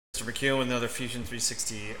Mr. McEwen with another Fusion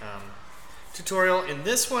 360 tutorial. In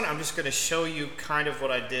this one, I'm just going to show you kind of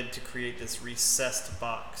what I did to create this recessed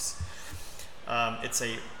box. It's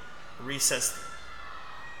a recessed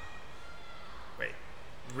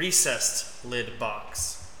lid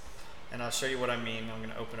box. And I'll show you what I mean. I'm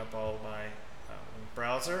going to open up all of my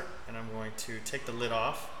browser, and I'm going to take the lid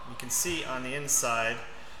off. You can see on the inside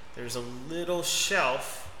there's a little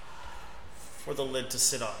shelf for the lid to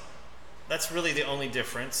sit on. That's really the only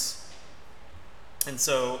difference. And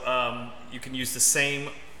so you can use the same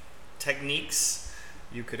techniques.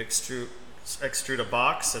 You could extrude a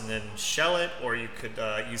box and then shell it, or you could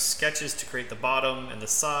use sketches to create the bottom and the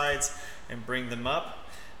sides and bring them up.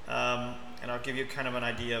 And I'll give you kind of an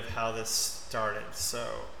idea of how this started. So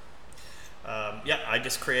yeah, I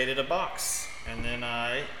just created a box, and then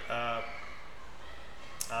I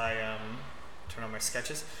turn on my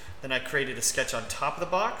sketches. Then I created a sketch on top of the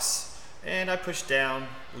box, and I pushed down,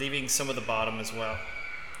 leaving some of the bottom as well.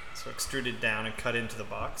 So extruded down and cut into the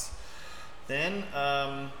box. Then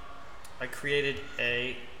I created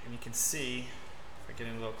and you can see, if I get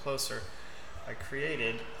in a little closer, I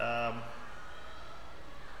created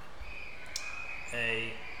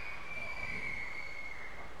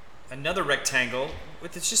another rectangle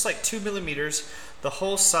it's just like 2 millimeters. The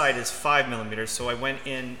whole side is 5 millimeters. So I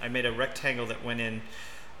made a rectangle that went in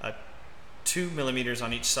 2 millimeters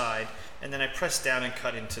on each side, and then I pressed down and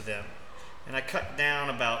cut into them. And I cut down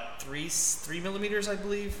about 3 millimeters, I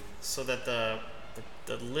believe, so that the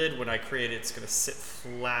lid, when I create it, it's going to sit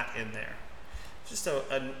flat in there. Just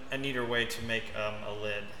a neater way to make a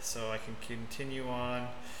lid. So I can continue on.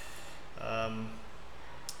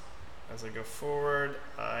 As I go forward,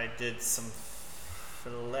 I did some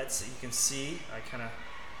fillets that you can see. I kind of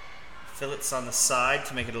fillets on the side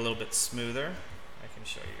to make it a little bit smoother. I can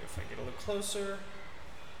show you if I get a little closer.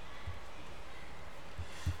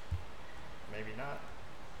 Maybe not.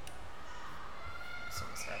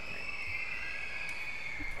 Something's happening.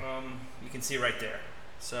 You can see right there.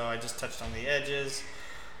 So I just touched on the edges.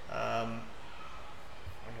 I'm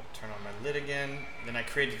going to turn on my lid again. Then I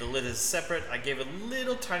created the lid as separate. I gave a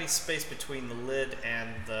little tiny space between the lid and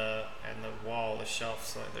the wall, the shelf.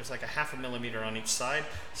 So there's like a 0.5 millimeter on each side,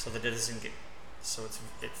 so that it doesn't get, so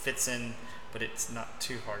it fits in, but it's not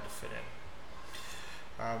too hard to fit in.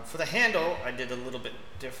 For the handle, I did a little bit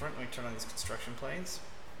different. Let me turn on these construction planes,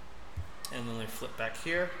 and then let me flip back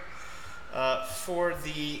here. I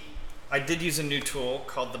did use a new tool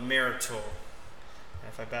called the mirror tool. And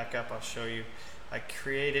if I back up, I'll show you. I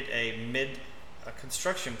created a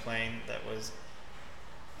construction plane that was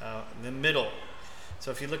in the middle.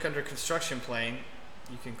 So if you look under construction plane,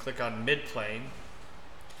 you can click on mid plane.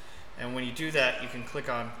 And when you do that, you can click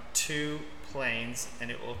on 2 planes,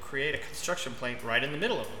 and it will create a construction plane right in the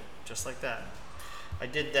middle of them, just like that. I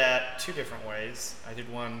did that 2 different ways. I did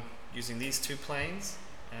one using these 2 planes,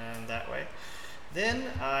 and that way.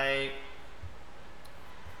 Then I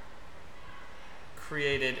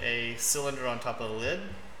created a cylinder on top of the lid.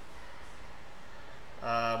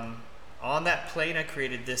 On that plane, I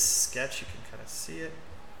created this sketch. You can kind of see it.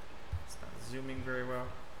 It's not zooming very well.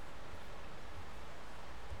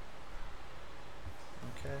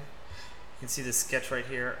 Okay. You can see the sketch right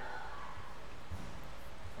here.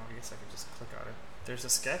 Oh, I guess I could just click on it. There's a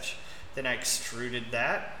sketch. Then I extruded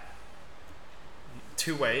that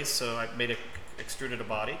 2 ways. So I extruded a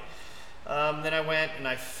body. Then I went and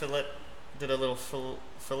I did a little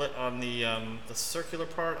fillet on the circular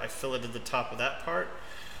part. I filleted the top of that part,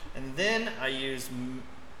 and then I used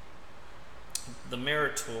the mirror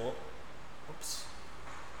tool. Oops.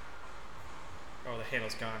 Oh, the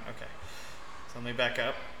handle's gone. Okay. So let me back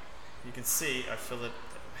up. You can see I fillet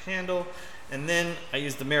the handle, and then I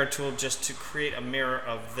used the mirror tool just to create a mirror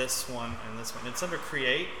of this one and this one. It's under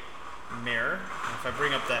Create Mirror. And if I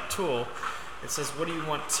bring up that tool, it says, what do you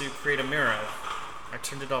want to create a mirror of? I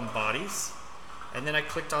turned it on bodies, and then I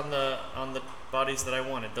clicked on the bodies that I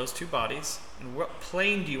wanted, those 2 bodies. And what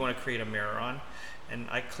plane do you want to create a mirror on? And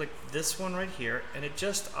I clicked this one right here, and it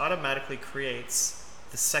just automatically creates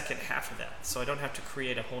the second half of that. So I don't have to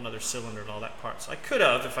create a whole nother cylinder and all that part. So I could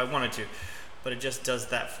have if I wanted to, but it just does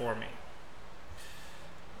that for me.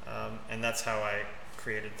 And that's how I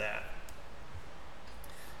created that.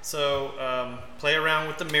 So play around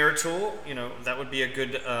with the mirror tool. You know, that would be a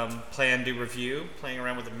good plan to review, playing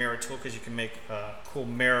around with the mirror tool, because you can make cool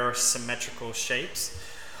mirror symmetrical shapes.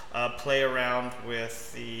 Play around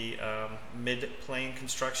with the mid-plane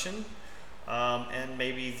construction, and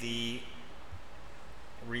maybe the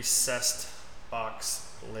recessed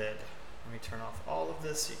box lid. Let me turn off all of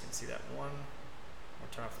this so you can see that one. I'll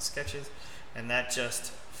turn off the sketches. and that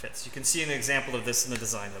just fits. You can see an example of this in the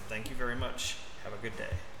Design Hub. Thank you very much. Have a good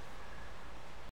day.